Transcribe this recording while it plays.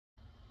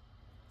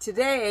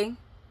Today,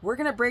 we're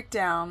going to break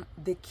down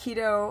the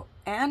keto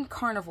and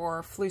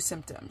carnivore flu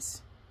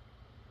symptoms.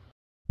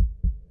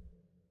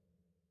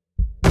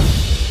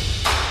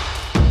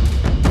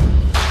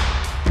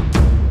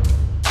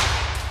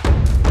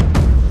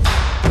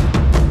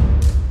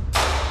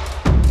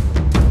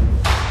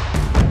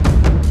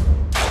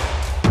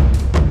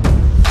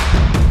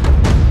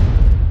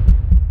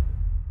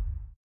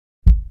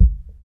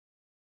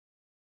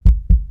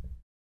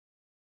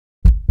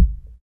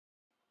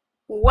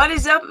 What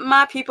is up,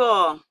 my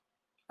people?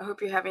 I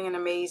hope you're having an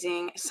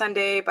amazing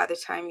Sunday by the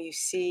time you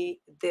see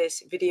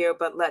this video,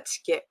 but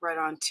let's get right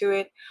on to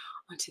it,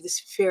 onto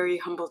this very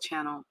humble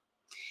channel.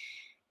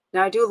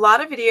 Now, I do a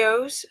lot of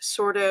videos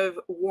sort of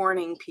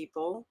warning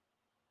people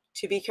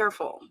to be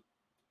careful.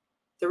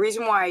 The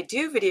reason why I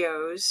do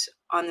videos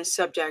on this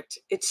subject,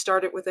 it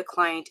started with a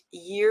client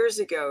years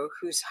ago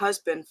whose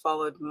husband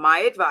followed my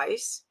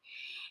advice,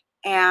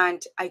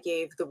 and I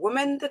gave the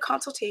woman the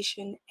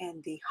consultation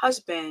and the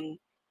husband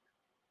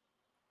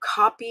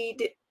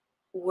copied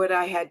what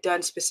I had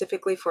done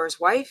specifically for his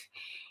wife,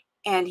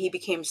 and he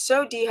became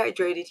so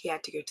dehydrated he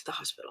had to go to the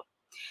hospital.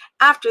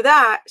 After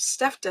that,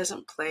 Steph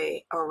doesn't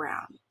play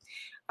around.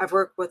 I've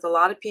worked with a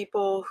lot of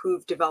people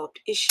who've developed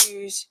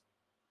issues.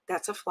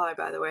 That's a fly,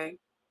 by the way,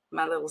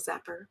 my little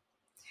zapper.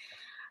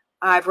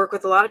 I've worked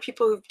with a lot of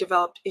people who've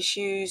developed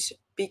issues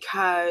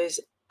because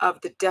of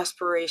the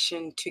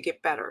desperation to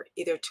get better,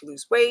 either to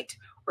lose weight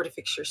or to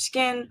fix your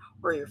skin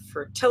or your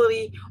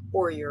fertility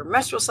or your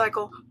menstrual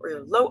cycle or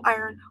your low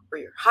iron or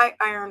your high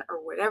iron or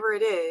whatever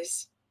it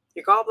is,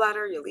 your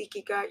gallbladder, your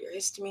leaky gut, your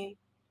histamine,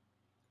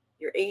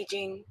 your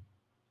aging,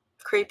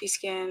 crepey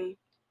skin,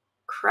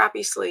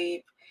 crappy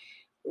sleep,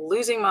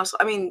 losing muscle.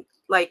 I mean,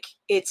 like,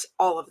 it's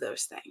all of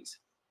those things.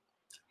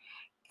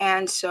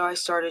 And so I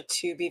started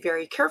to be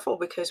very careful,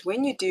 because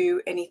when you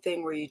do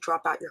anything where you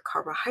drop out your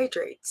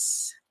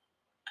carbohydrates,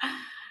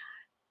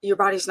 your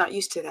body's not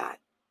used to that.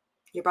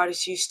 Your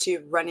body's used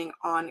to running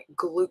on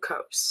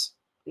glucose.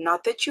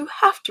 Not that you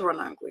have to run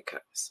on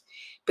glucose,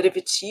 but if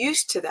it's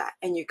used to that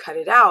and you cut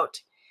it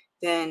out,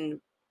 then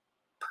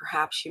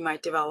perhaps you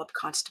might develop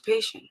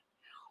constipation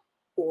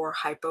or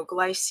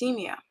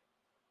hypoglycemia.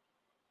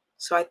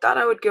 So I thought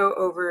I would go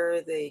over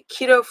the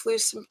keto flu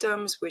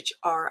symptoms, which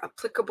are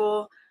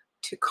applicable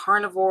to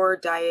carnivore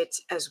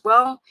diets as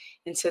well.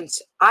 And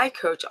since I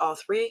coach all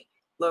three,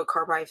 low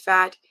carb, high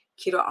fat,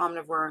 keto,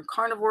 omnivore, and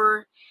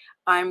carnivore,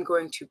 I'm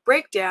going to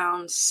break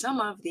down some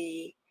of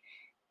the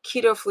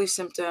keto flu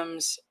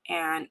symptoms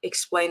and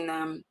explain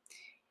them.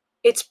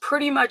 It's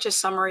pretty much a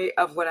summary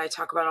of what I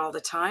talk about all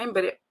the time,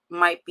 but it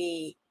might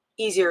be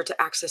easier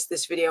to access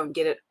this video and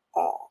get it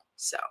all.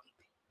 So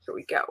here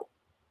we go.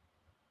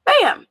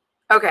 Bam!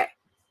 Okay.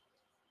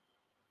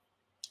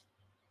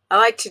 I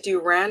like to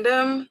do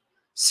random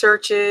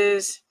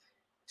searches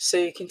so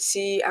you can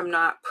see I'm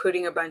not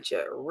putting a bunch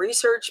of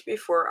research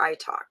before I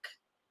talk.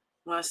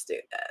 Let's do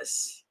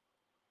this.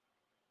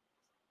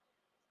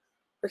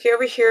 Okay,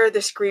 over here,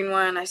 the screen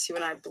one, I see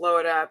when I blow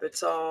it up,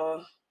 it's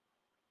all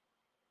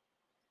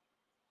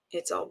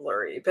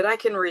blurry, but I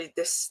can read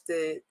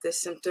the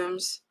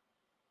symptoms.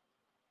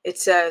 It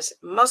says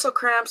muscle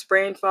cramps,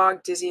 brain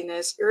fog,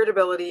 dizziness,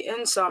 irritability,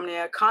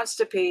 insomnia,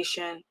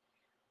 constipation,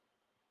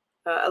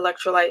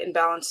 electrolyte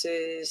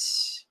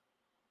imbalances.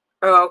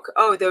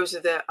 Oh, those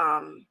are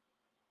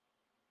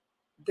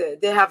they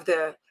have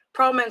the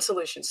problem and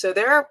solution. So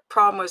their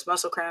problem was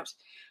muscle cramps.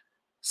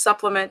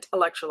 Supplement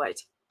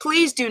electrolytes.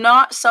 Please do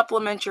not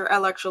supplement your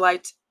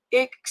electrolytes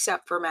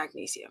except for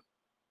magnesium.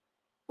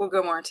 We'll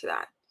go more into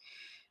that.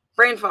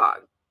 Brain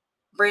fog.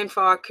 Brain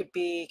fog could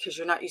be because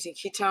you're not using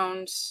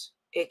ketones.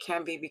 It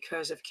can be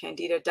because of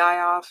candida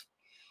die-off.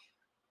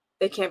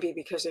 It can be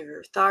because of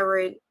your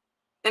thyroid.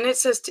 And it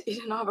says to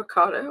eat an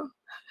avocado.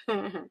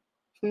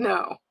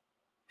 No,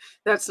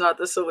 that's not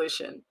the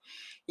solution.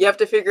 You have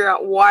to figure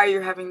out why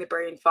you're having the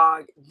brain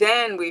fog.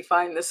 Then we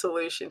find the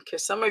solution,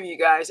 because some of you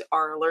guys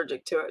are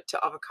allergic to it, to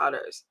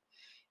avocados.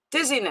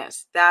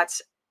 Dizziness,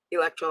 that's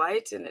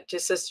electrolytes, and it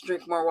just says to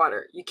drink more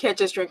water. You can't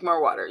just drink more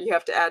water. You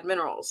have to add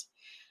minerals.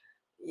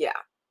 Yeah.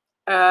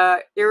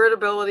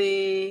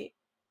 Irritability,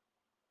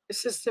 it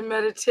says to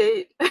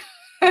meditate.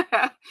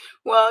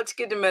 Well, it's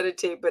good to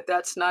meditate, but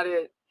that's not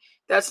it.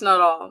 That's not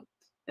all.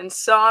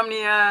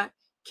 Insomnia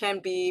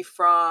can be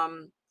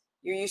from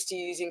you're used to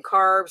using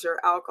carbs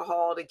or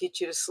alcohol to get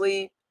you to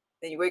sleep.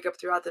 Then you wake up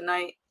throughout the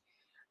night.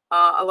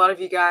 A lot of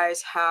you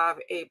guys have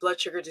a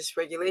blood sugar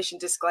dysregulation,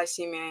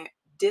 dysglycemia,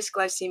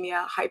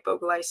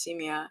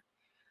 hypoglycemia,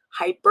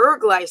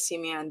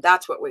 hyperglycemia, and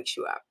that's what wakes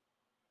you up.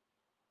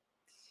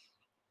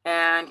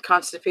 And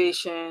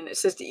constipation, it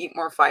says to eat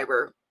more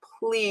fiber.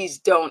 Please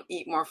don't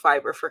eat more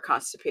fiber for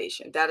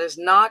constipation. That is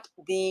not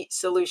the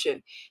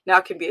solution. Now,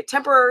 it can be a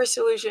temporary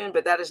solution,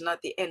 but that is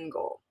not the end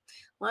goal.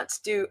 Let's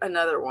do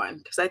another one,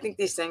 because I think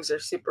these things are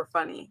super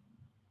funny.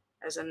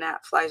 As a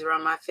gnat flies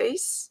around my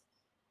face.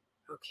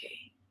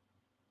 Okay,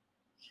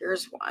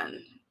 here's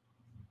one.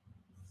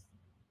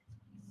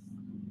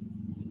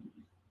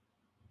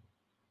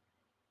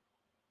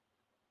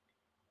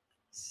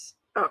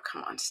 Oh,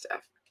 come on,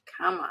 Steph.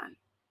 Come on.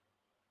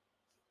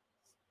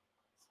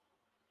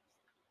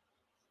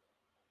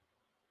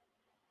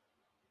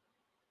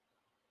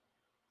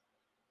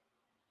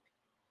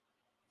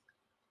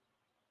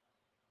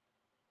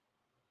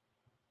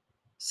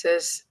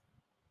 Says,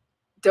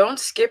 don't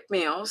skip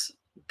meals.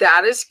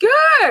 That is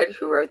good.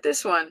 Who wrote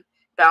this one?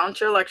 Balance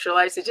your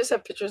electrolytes. They just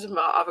have pictures of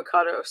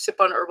avocado. Sip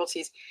on herbal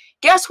teas.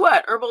 Guess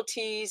what? Herbal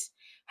teas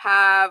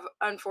have,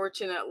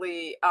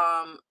 unfortunately,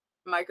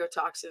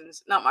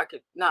 mycotoxins. Not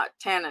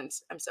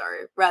tannins. I'm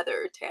sorry.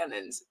 Rather,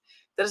 tannins.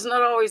 That is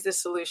not always the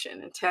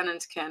solution. And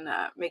tannins can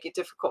make it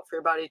difficult for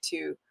your body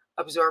to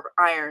absorb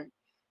iron.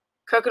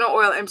 Coconut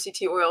oil,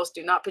 MCT oils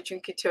do not put you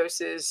in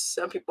ketosis.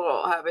 Some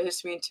people have a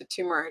histamine to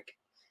turmeric.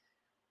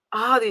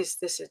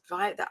 This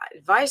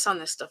advice on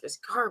this stuff is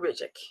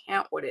garbage. I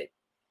can't with it.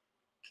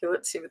 Okay,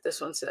 let's see what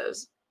this one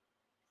says.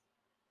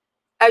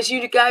 As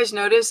you guys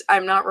notice,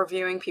 I'm not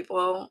reviewing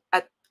people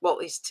at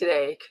least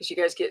today,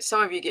 because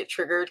some of you get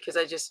triggered because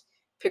I just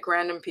pick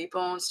random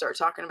people and start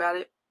talking about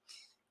it,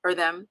 or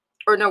them,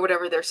 or no,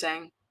 whatever they're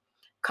saying.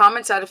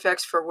 Common side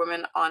effects for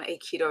women on a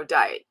keto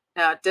diet.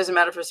 Now, it doesn't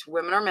matter if it's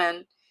women or men.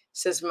 It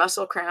says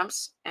muscle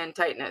cramps and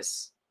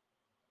tightness.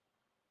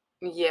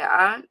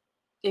 Yeah.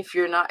 If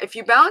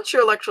you balance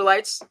your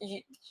electrolytes,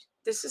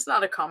 this is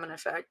not a common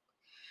effect.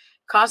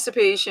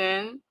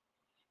 Constipation,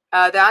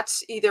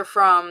 that's either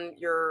from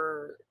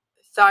your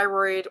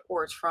thyroid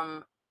or it's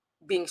from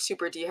being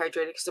super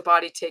dehydrated, because the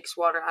body takes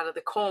water out of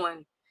the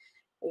colon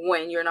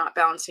when you're not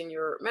balancing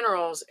your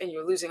minerals and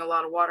you're losing a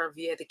lot of water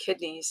via the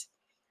kidneys.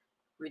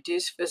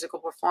 Reduce physical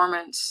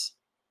performance.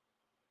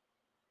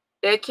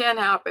 It can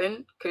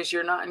happen because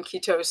you're not in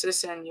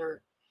ketosis and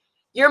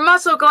your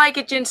muscle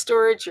glycogen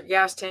storage, your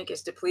gas tank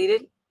is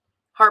depleted.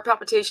 Heart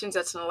palpitations,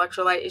 that's an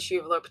electrolyte issue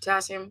of low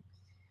potassium.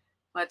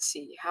 Let's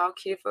see, how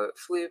keto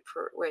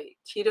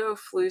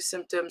flu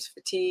symptoms: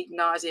 fatigue,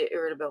 nausea,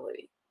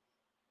 irritability.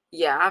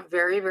 Yeah,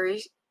 very,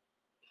 very,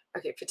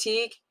 okay,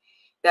 fatigue,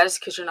 that is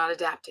because you're not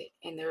adapted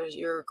and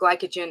your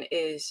glycogen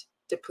is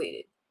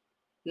depleted.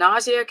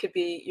 Nausea could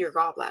be your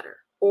gallbladder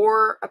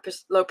or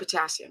low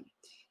potassium.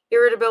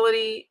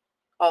 Irritability,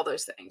 all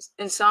those things.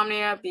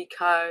 Insomnia,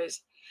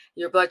 because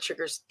your blood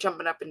sugar's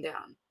jumping up and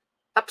down.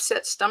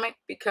 Upset stomach,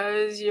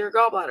 because your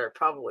gallbladder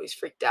probably is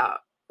freaked out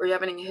or you're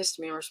having a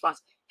histamine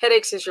response.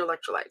 Headaches is your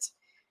electrolytes.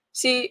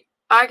 See,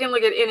 I can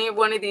look at any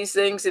one of these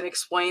things and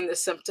explain the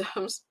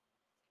symptoms.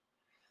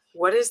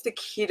 What is the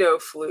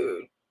keto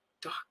flu?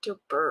 Dr.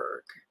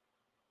 Berg.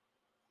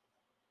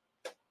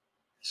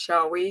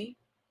 Shall we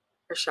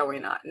or shall we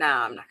not? No,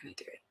 I'm not going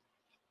to do it.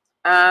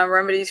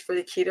 Remedies for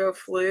the keto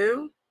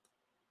flu.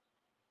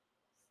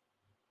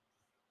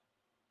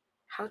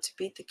 How to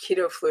beat the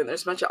keto flu.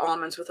 There's a bunch of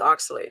almonds with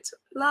oxalates.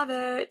 Love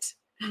it.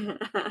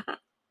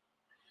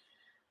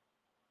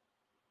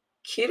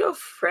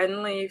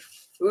 Keto-friendly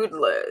food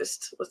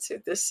list. Let's see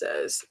what this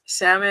says.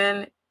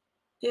 Salmon,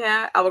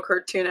 yeah.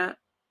 Albacore tuna,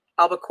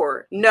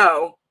 albacore,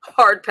 no.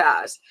 Hard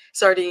pass.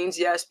 Sardines,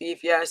 yes.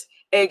 Beef, yes.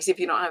 Eggs if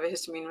you don't have a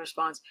histamine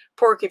response.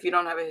 Pork if you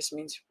don't have a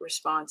histamine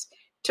response.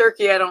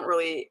 Turkey, I don't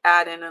really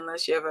add in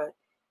unless you have a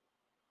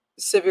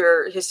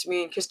severe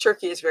histamine, because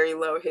turkey is very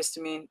low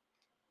histamine.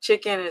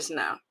 Chicken is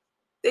no.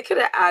 They could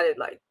have added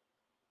like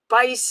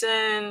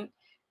bison.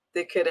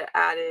 They could have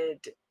added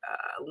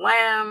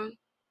lamb.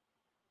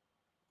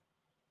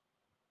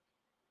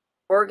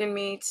 Organ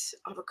meats,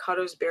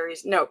 avocados,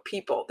 berries. No,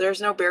 people.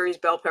 There's no berries,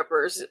 bell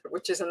peppers,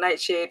 which is a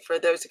nightshade for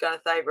those who got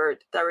a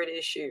thyroid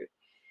issue.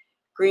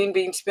 Green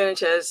bean spinach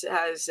has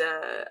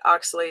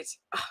oxalates.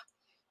 Ugh.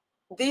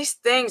 These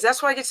things,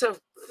 that's why I get so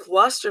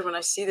flustered when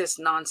I see this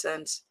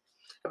nonsense.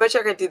 I bet you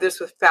I could do this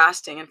with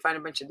fasting and find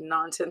a bunch of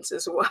nonsense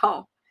as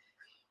well.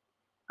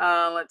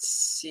 Let's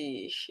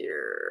see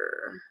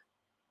here.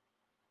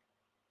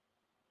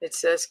 It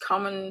says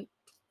common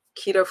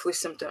keto flu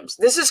symptoms.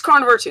 This is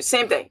carnivore too.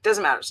 Same thing.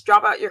 Doesn't matter. Just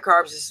drop out your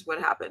carbs. This is what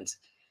happens.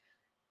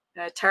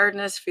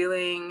 Tiredness,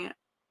 feeling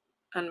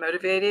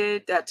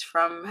unmotivated. That's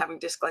from having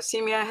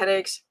dysglycemia,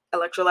 headaches,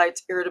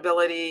 electrolytes,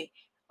 irritability,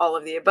 all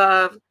of the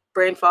above.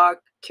 Brain fog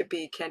could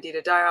be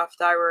candida die-off,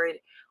 thyroid,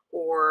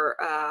 or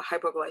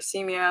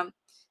hypoglycemia,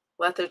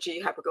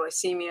 lethargy,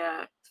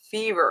 hypoglycemia,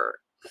 fever.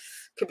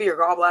 Could be your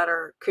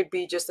gallbladder. Could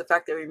be just the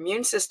fact that your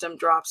immune system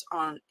drops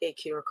on a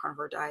keto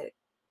carnivore diet.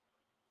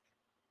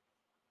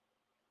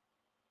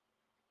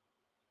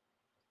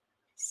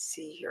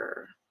 See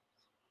here.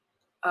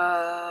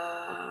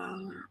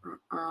 How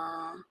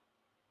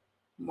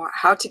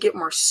to get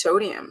more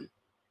sodium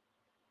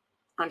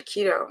on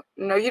keto.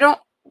 No, you don't.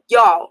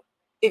 Y'all,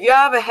 if you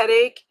have a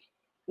headache,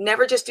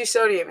 never just do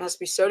sodium. It has to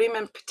be sodium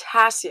and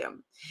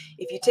potassium.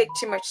 If you take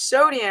too much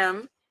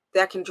sodium,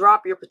 that can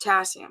drop your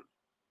potassium.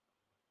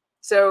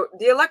 So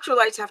the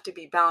electrolytes have to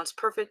be balanced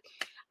perfect.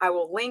 I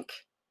will link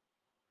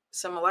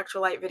some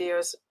electrolyte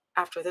videos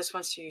after this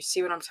one so you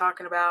see what I'm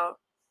talking about.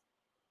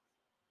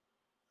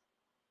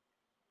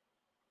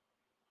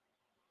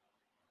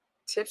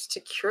 Tips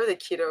to cure the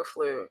keto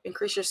flu.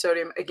 Increase your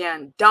sodium.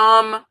 Again,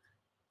 dumb.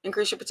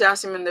 Increase your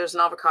potassium, and there's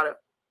an avocado.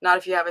 Not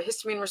if you have a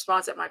histamine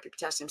response. That might be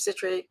potassium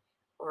citrate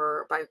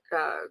or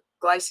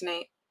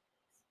glycinate,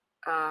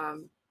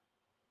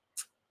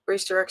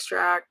 oyster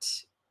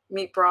extract,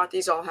 meat broth.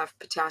 These all have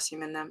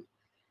potassium in them.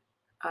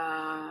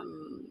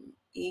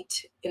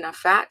 Eat enough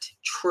fat.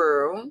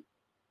 True.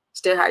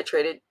 Stay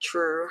hydrated.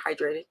 True.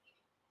 Hydrated.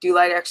 Do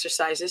light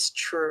exercises.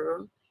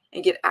 True.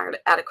 And get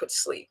adequate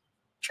sleep.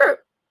 True.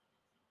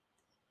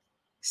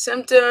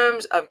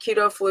 Symptoms of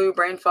keto flu: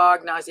 brain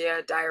fog,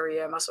 nausea,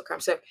 diarrhea, muscle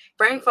cramps. So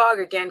brain fog,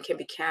 again, can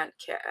be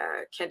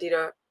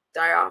candida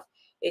die-off.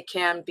 It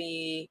can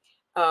be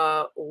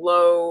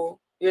low,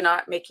 you're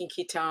not making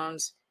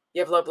ketones,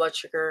 you have low blood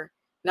sugar.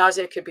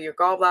 Nausea could be your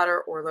gallbladder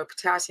or low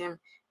potassium.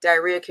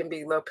 Diarrhea can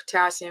be low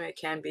potassium. It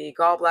can be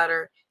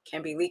gallbladder,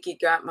 can be leaky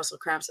gut, muscle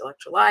cramps,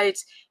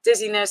 electrolytes.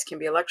 Dizziness can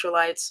be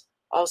electrolytes.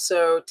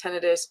 Also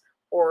tinnitus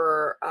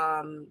or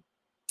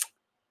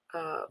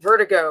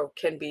vertigo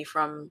can be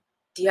from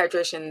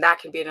dehydration. That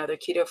can be another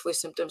keto flu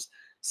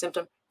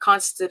symptom.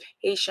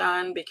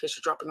 Constipation, because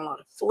you're dropping a lot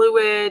of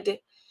fluid.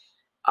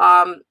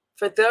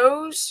 For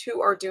those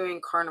who are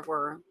doing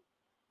carnivore,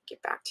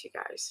 get back to you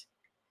guys.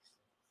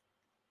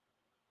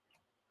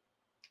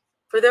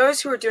 For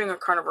those who are doing a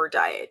carnivore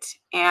diet,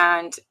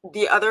 and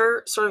the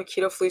other sort of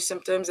keto flu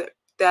symptoms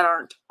that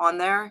aren't on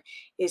there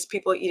is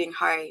people eating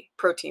high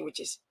protein, which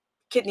is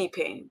kidney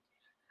pain,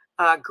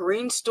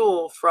 green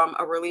stool from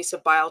a release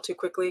of bile too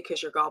quickly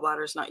because your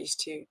gallbladder is not used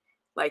to,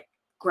 like,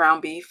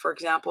 ground beef, for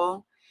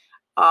example.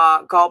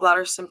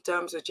 Gallbladder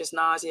symptoms, which is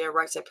nausea,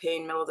 right side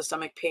pain, middle of the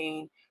stomach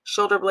pain,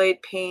 shoulder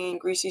blade pain,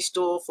 greasy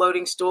stool,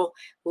 floating stool.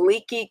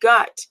 Leaky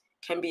gut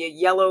can be a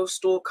yellow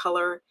stool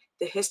color.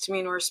 The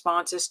histamine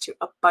responses to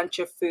a bunch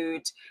of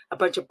foods, a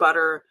bunch of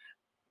butters,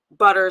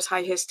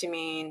 high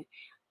histamine,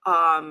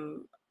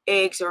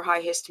 eggs are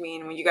high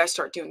histamine. When you guys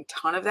start doing a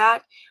ton of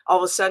that, all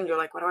of a sudden you're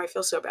like, why do I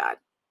feel so bad?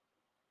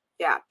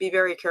 Yeah, be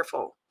very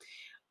careful.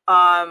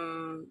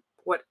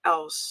 What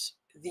else?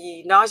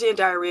 The nausea and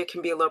diarrhea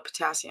can be low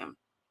potassium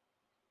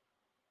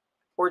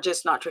or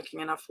just not drinking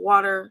enough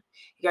water.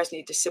 You guys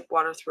need to sip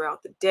water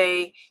throughout the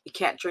day. You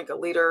can't drink a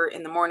liter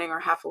in the morning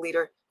or half a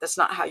liter. That's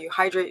not how you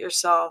hydrate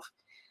yourself.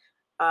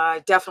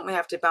 Definitely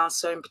have to balance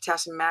sodium,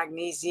 potassium,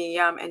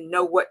 magnesium, and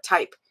know what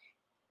type.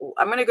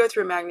 I'm going to go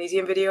through a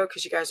magnesium video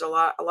because you guys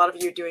are a lot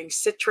of you are doing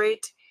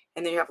citrate,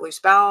 and then you have loose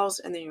bowels,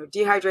 and then you're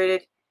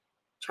dehydrated.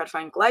 Try to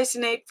find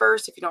glycinate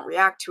first if you don't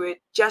react to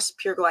it. Just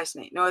pure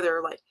glycinate. No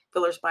other like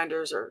fillers,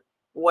 binders, or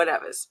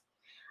whatevers.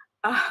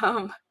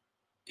 Trying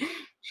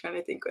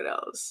to think what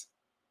else.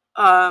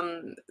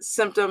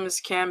 Symptoms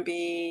can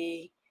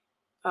be,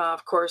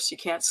 of course, you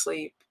can't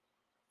sleep.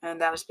 And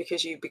that is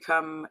because you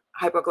become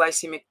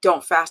hypoglycemic.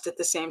 Don't fast at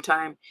the same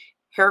time.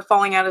 Hair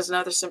falling out is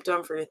another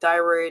symptom for your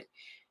thyroid.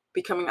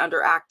 Becoming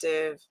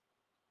underactive.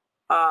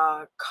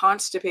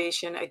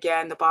 Constipation,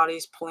 again, the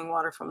body's pulling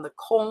water from the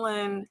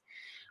colon.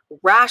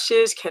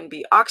 Rashes can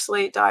be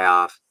oxalate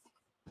die-off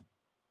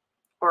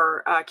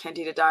or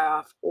candida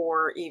die-off,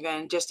 or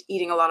even just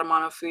eating a lot of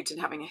mono foods and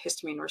having a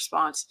histamine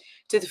response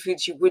to the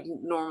foods you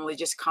wouldn't normally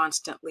just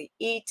constantly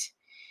eat.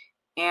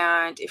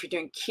 And if you're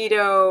doing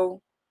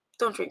keto,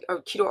 don't drink,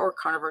 or keto or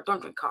carnivore,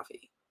 don't drink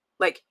coffee.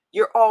 Like,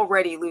 you're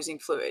already losing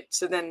fluid.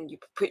 So then you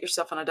put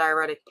yourself on a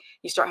diuretic,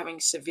 you start having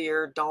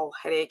severe, dull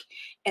headache.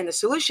 And the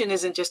solution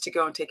isn't just to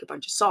go and take a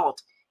bunch of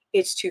salt.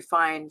 It's to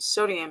find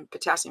sodium,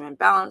 potassium in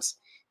balance.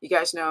 You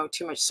guys know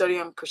too much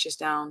sodium pushes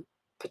down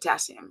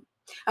potassium.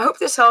 I hope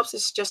this helps.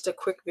 It's just a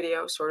quick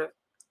video, sort of.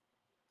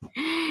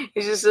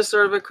 It's just a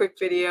sort of a quick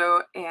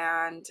video,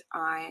 and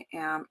I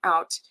am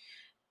out.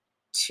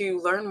 To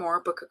learn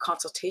more, book a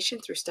consultation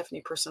through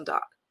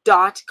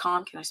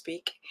stephanieperson.com. Can I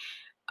speak?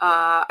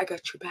 I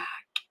got your back.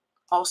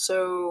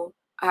 Also,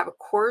 I have a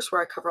course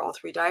where I cover all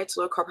 3 diets: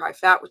 low carb, high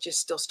fat, which is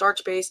still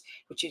starch based,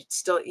 which you'd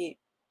still eat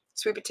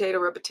sweet potato,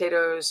 red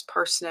potatoes,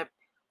 parsnip,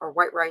 or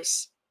white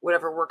rice,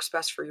 whatever works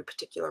best for your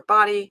particular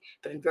body,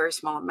 but in very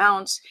small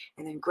amounts.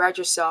 And then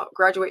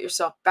graduate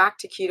yourself back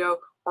to keto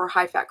or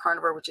high fat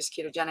carnivore, which is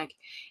ketogenic.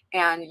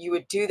 And you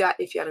would do that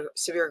if you had a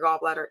severe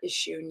gallbladder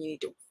issue and you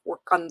need to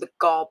work on the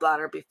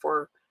gallbladder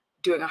before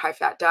doing a high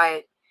fat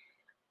diet.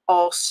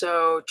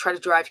 Also, try to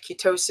drive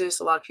ketosis.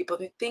 A lot of people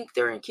think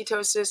they're in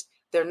ketosis.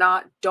 They're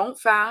not. Don't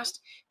fast,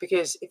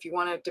 because if you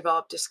want to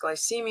develop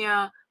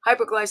dysglycemia,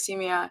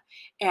 hypoglycemia,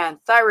 and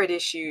thyroid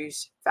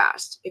issues,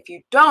 fast. If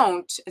you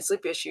don't, and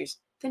sleep issues,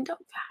 then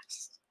don't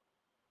fast.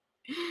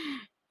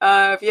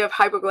 If you have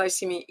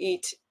hypoglycemia,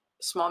 eat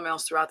small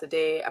meals throughout the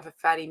day of a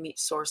fatty meat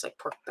source like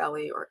pork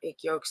belly or egg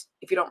yolks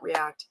if you don't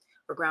react,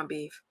 or ground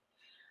beef.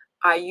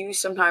 I use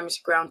sometimes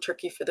ground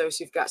turkey for those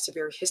who've got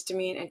severe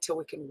histamine until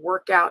we can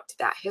work out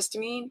that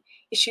histamine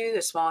issue,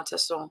 the small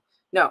intestinal,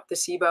 no, the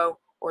SIBO,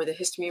 or the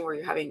histamine where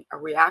you're having a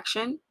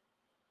reaction.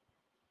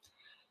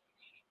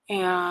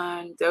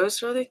 And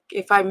those are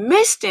if I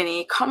missed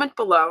any, comment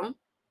below.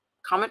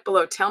 Comment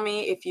below. Tell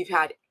me if you've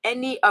had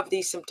any of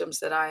these symptoms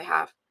that I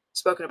have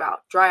spoken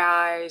about: dry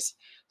eyes,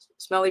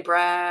 smelly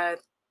breath,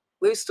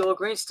 loose stool,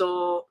 green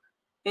stool,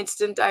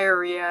 instant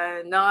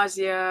diarrhea,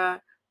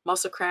 nausea,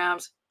 muscle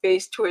cramps,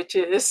 face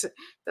twitches.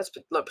 That's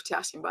low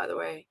potassium, by the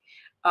way.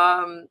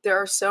 There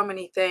are so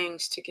many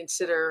things to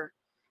consider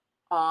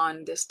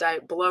on this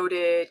diet: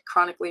 bloated,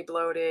 chronically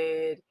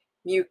bloated,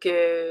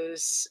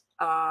 mucus,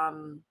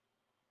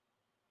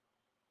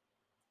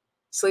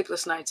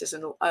 sleepless nights is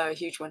a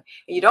huge one.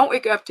 And you don't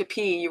wake up to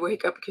pee, you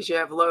wake up because you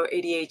have low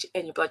ADH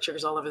and your blood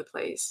sugar's all over the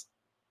place.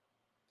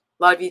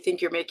 A lot of you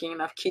think you're making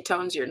enough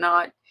ketones, you're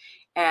not.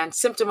 And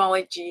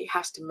symptomology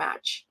has to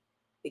match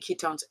the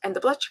ketones and the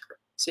blood sugar.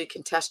 So you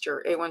can test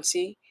your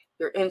A1C,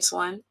 your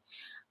insulin,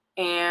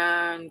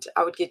 and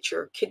I would get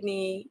your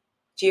kidney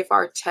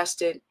GFR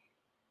tested,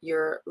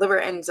 your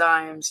liver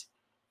enzymes,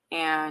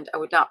 and I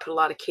would not put a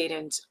lot of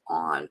cadence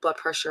on blood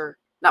pressure,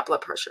 not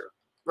blood pressure,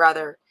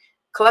 rather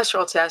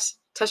cholesterol test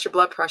your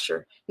blood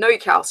pressure, know your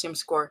calcium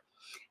score,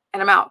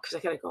 and I'm out because I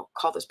gotta go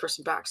call this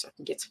person back so I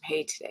can get some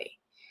hay today.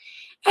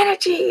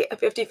 Energy at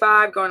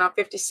 55, going on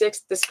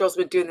 56. This girl's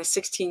been doing this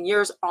 16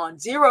 years on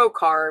 0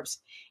 carbs.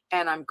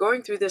 And I'm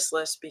going through this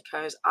list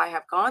because I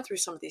have gone through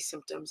some of these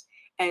symptoms,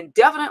 and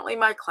definitely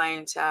my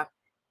clients have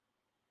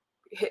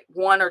hit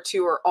 1 or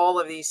 2 or all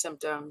of these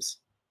symptoms.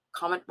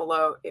 Comment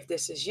below if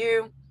this is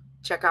you.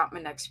 Check out my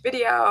next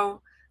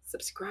video.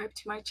 Subscribe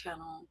to my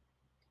channel.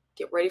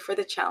 Get ready for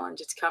the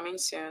challenge. It's coming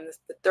soon. It's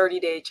the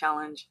 30-day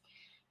challenge.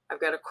 I've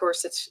got a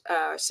course that's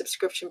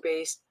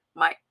subscription-based.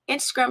 My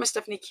Instagram is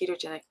Stephanie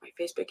Ketogenic. My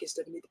Facebook is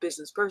Stephanie the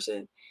Business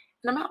Person.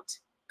 And I'm out.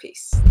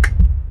 Peace.